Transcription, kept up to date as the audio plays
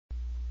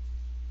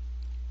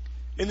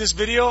In this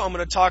video, I'm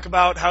going to talk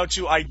about how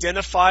to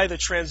identify the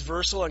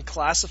transversal and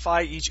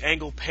classify each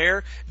angle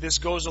pair. This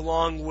goes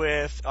along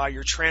with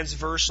your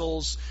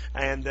transversals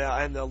and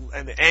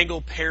the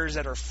angle pairs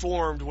that are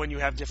formed when you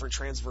have different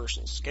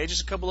transversals. Okay,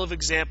 just a couple of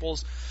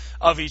examples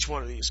of each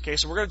one of these. Okay,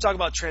 so we're going to talk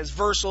about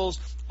transversals,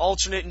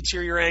 alternate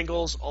interior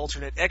angles,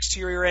 alternate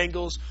exterior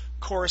angles,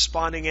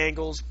 corresponding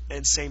angles,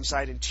 and same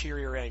side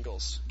interior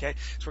angles. Okay,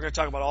 so we're going to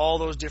talk about all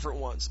those different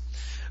ones.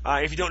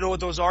 If you don't know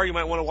what those are, you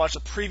might want to watch a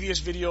previous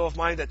video of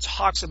mine that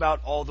talks about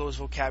all those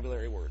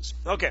vocabulary words.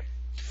 Okay,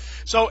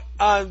 so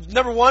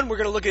number one, we're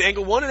going to look at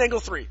angle 1 and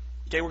angle 3.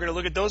 Okay, we're going to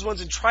look at those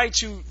ones and try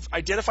to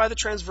identify the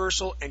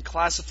transversal and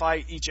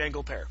classify each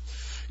angle pair.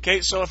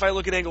 Okay, so if I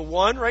look at angle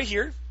 1 right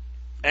here,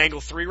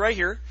 angle 3 right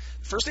here,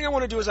 the first thing I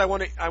want to do is I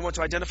want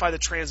to identify the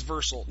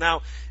transversal.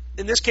 Now,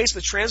 in this case,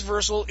 the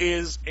transversal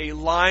is a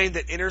line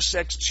that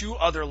intersects two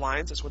other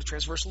lines. That's what a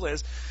transversal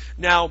is.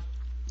 Now,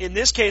 in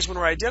this case, when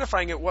we're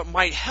identifying it, what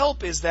might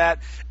help is that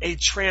a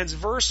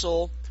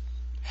transversal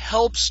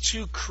helps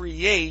to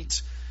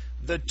create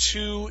the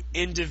two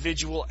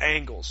individual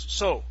angles.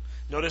 So,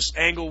 notice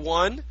angle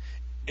 1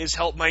 is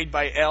helped made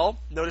by L.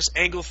 Notice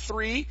angle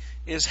 3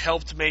 is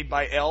helped made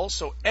by L.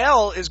 So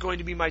L is going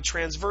to be my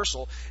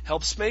transversal.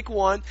 Helps make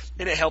 1,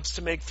 and it helps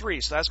to make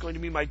 3. So that's going to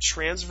be my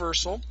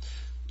transversal.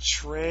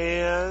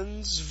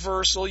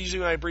 Transversal, using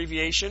my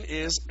abbreviation,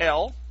 is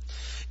L.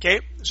 Okay,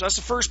 so that's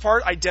the first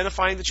part,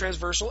 identifying the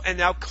transversal, and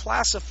now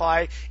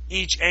classify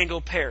each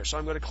angle pair. So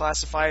I'm going to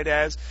classify it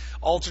as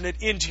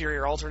alternate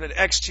interior, alternate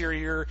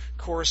exterior,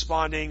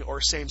 corresponding, or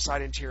same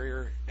side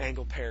interior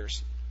angle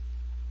pairs.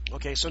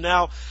 Okay, so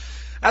now,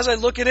 as I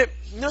look at it,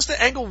 notice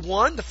the angle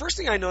 1, the first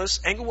thing I notice,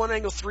 angle 1,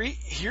 angle 3,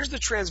 here's the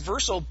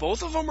transversal.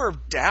 Both of them are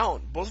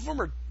down. Both of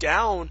them are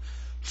down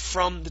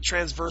from the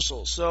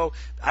transversal. So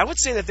I would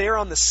say that they are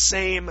on the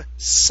same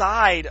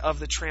side of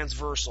the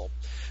transversal.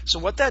 So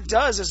what that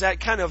does is that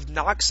kind of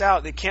knocks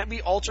out, they can't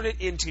be alternate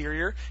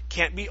interior,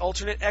 can't be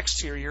alternate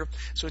exterior,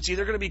 so it's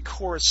either going to be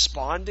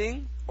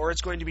corresponding or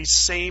it's going to be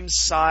same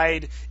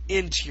side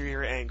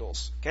interior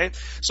angles. Okay,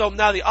 so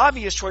now the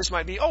obvious choice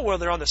might be, oh, well,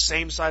 they're on the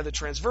same side of the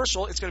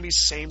transversal, it's going to be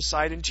same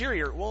side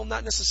interior. Well,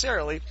 not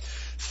necessarily.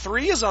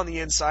 3 is on the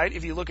inside.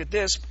 If you look at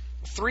this,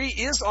 3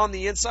 is on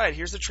the inside.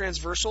 Here's the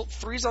transversal.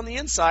 3 is on the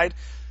inside.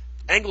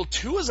 Angle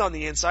 2 is on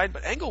the inside,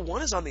 but angle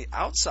 1 is on the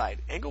outside.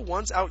 Angle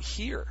 1's out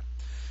here.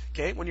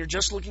 Okay, when you're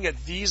just looking at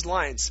these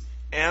lines,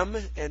 M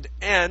and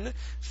N,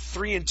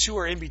 3 and 2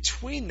 are in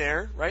between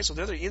there, right? So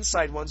they're the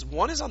inside ones.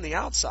 1 is on the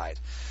outside.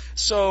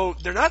 So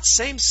they're not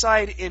same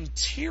side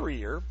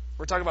interior.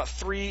 We're talking about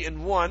 3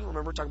 and 1.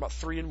 Remember, we're talking about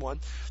 3 and 1.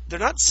 They're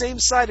not same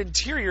side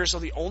interior, so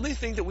the only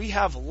thing that we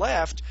have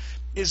left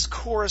is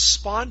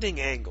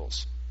corresponding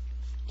angles.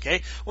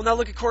 Okay, well, now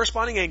look at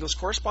corresponding angles.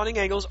 Corresponding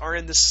angles are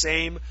in the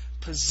same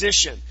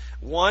position.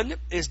 1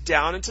 is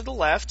down and to the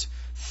left.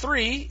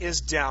 3 is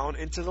down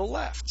and to the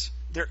left.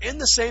 They're in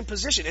the same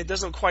position. It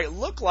doesn't quite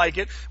look like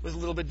it with a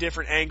little bit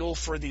different angle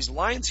for these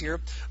lines here,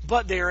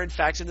 but they are in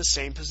fact in the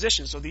same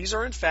position. So these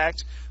are in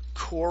fact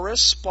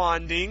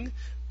corresponding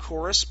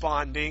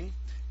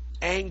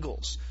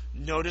angles.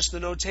 Notice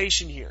the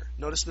notation here.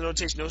 Notice the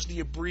notation. Notice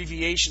the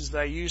abbreviations that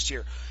I used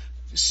here.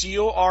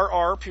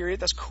 CORR period,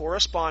 that's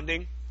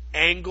corresponding.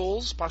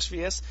 Angles,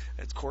 apostrophe S,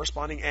 that's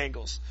corresponding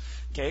angles.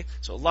 Okay,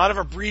 so a lot of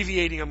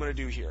abbreviating I'm going to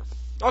do here.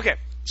 Okay,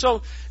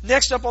 so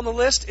next up on the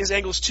list is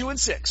angles 2 and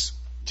 6.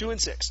 2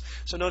 and 6.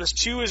 So notice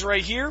 2 is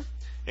right here,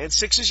 and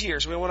 6 is here.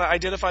 So we want to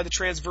identify the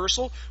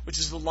transversal, which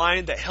is the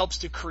line that helps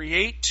to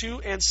create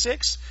 2 and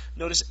 6.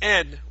 Notice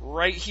N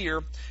right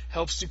here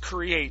helps to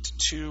create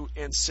 2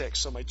 and 6.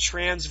 So my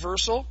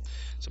transversal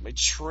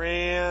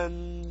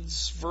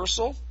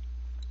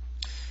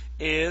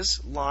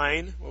is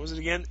line, what was it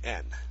again?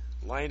 N.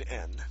 Line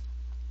N.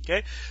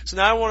 Okay, so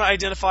now I want to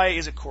identify,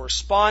 is it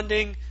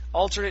corresponding,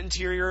 alternate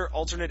interior,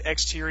 alternate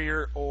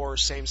exterior, or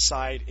same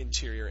side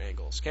interior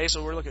angles. Okay,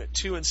 so we're looking at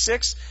 2 and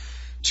 6.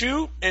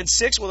 2 and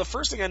 6, well, the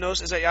first thing I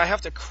notice is that I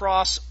have to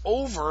cross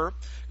over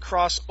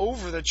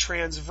the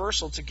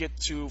transversal to get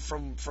to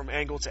from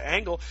angle to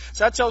angle.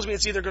 So that tells me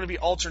it's either going to be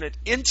alternate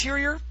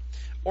interior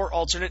or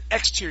alternate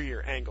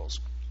exterior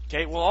angles.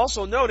 Okay, we'll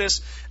also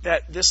notice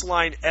that this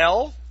line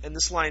L and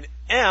this line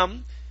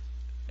M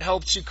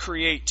help to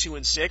create 2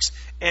 and 6,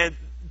 and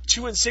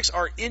 2 and 6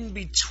 are in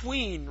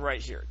between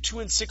right here. 2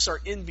 and 6 are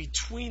in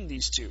between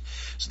these two.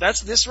 So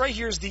this right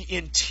here is the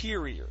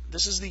interior.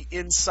 This is the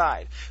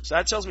inside. So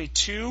that tells me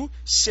 2,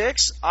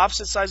 6,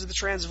 opposite sides of the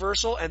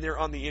transversal, and they're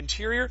on the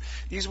interior.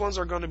 These ones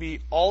are going to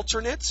be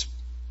alternate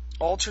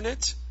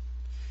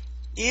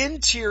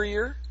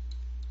interior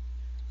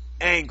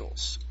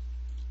angles.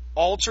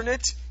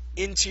 Alternate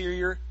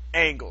interior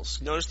angles.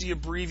 Notice the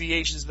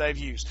abbreviations that I've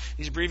used.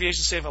 These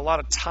abbreviations save a lot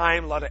of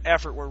time, a lot of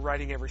effort when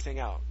writing everything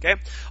out. Okay?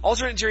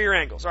 Alternate interior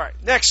angles. All right.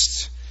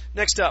 Next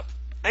up,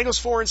 angles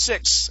 4 and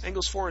 6.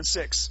 Angles 4 and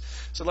 6.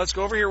 So let's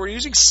go over here. We're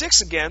using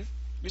 6 again.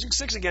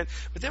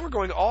 But then we're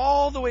going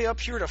all the way up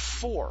here to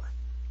 4.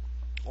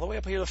 All the way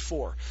up here to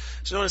 4.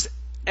 So notice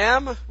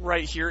M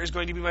right here is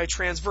going to be my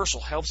transversal.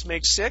 Helps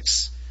make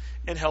 6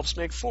 and helps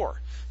make 4.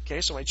 Okay,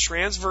 so my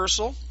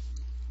transversal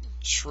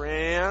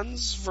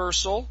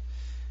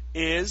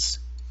is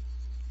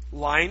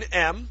line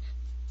M.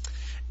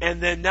 And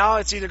then now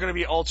it's either going to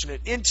be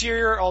alternate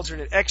interior,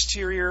 alternate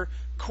exterior,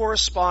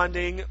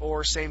 corresponding,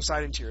 or same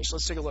side interior. So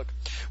let's take a look.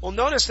 Well,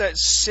 notice that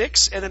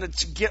 6, and then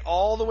to get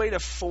all the way to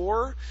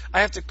 4,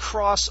 I have to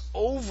cross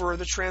over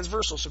the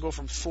transversal. So go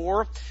from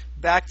 4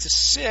 back to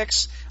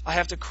 6, I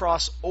have to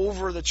cross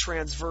over the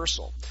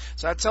transversal.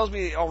 So that tells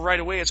me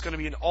right away it's going to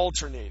be an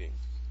alternating.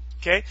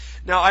 Okay.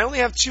 Now I only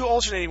have 2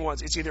 alternating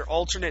ones. It's either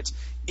alternate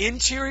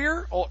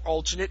interior or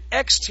alternate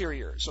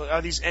exterior. So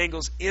are these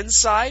angles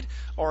inside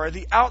or are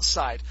they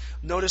outside?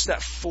 Notice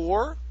that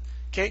 4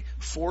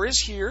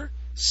 is here,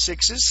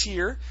 6 is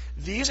here.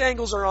 These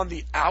angles are on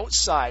the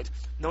outside.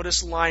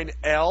 Notice line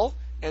L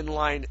and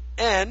line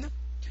N.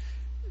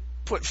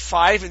 Put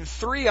 5 and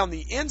 3 on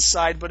the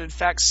inside, but in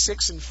fact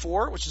 6 and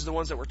 4, which is the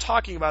ones that we're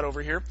talking about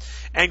over here,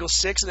 angle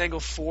 6 and angle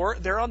 4,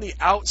 they're on the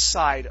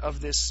outside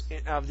of these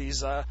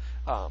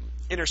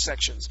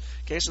intersections.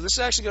 Okay, so this is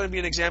actually going to be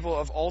an example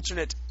of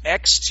alternate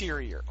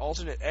exterior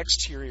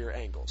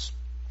angles.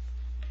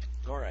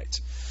 All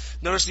right.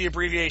 Notice the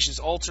abbreviations: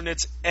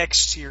 alternate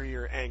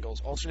exterior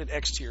angles, alternate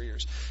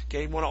exteriors.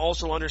 Okay, you want to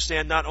also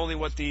understand not only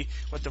what the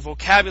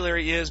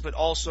vocabulary is, but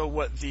also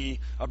what the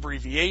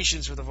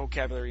abbreviations for the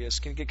vocabulary is.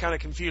 Can get kind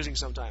of confusing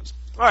sometimes.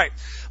 All right.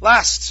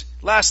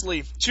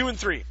 Lastly, 2 and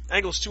 3,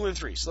 angles 2 and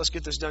 3. So let's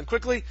get this done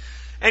quickly.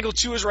 Angle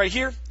 2 is right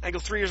here.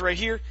 Angle 3 is right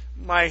here.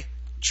 My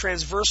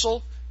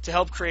transversal to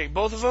help create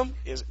both of them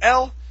is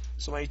L.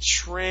 So my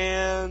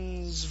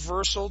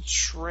transversal,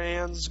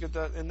 get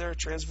that in there,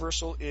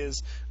 transversal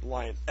is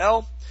line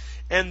L.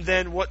 And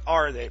then what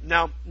are they?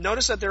 Now,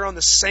 notice that they're on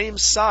the same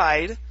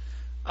side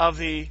of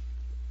the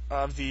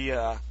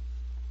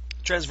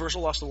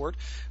transversal, lost the word,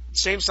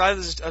 same side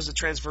as the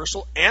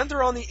transversal, and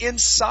they're on the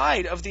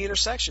inside of the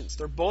intersections.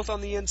 They're both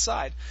on the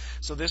inside.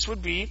 So this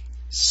would be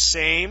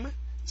same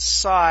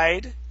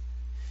side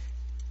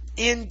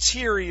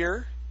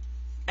interior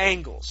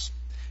angles.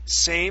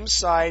 Same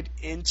side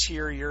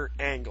interior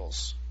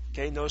angles.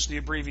 Okay, notice the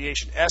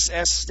abbreviation.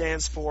 SS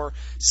stands for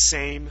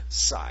same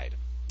side.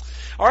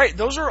 All right,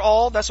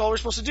 that's all we're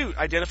supposed to do.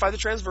 Identify the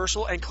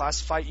transversal and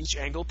classify each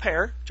angle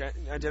pair.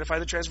 Identify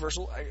the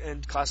transversal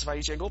and classify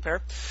each angle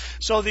pair.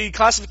 So the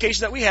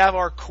classifications that we have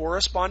are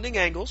corresponding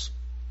angles,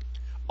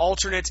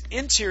 alternate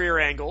interior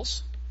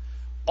angles,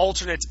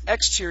 alternate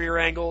exterior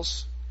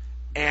angles,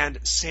 and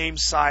same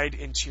side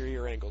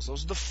interior angles.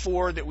 Those are the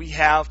 4 that we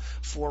have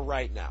for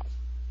right now.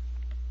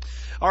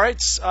 All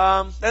right,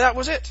 and that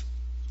was it.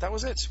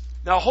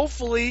 Now,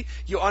 hopefully,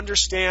 you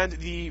understand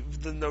the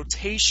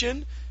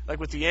notation, like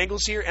with the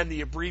angles here, and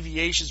the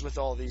abbreviations with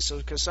all these. So,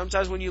 because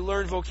sometimes when you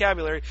learn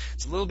vocabulary,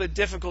 it's a little bit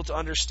difficult to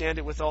understand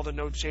it with all the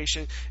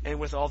notation and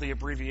with all the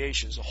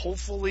abbreviations. So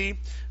hopefully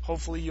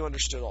you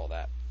understood all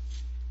that.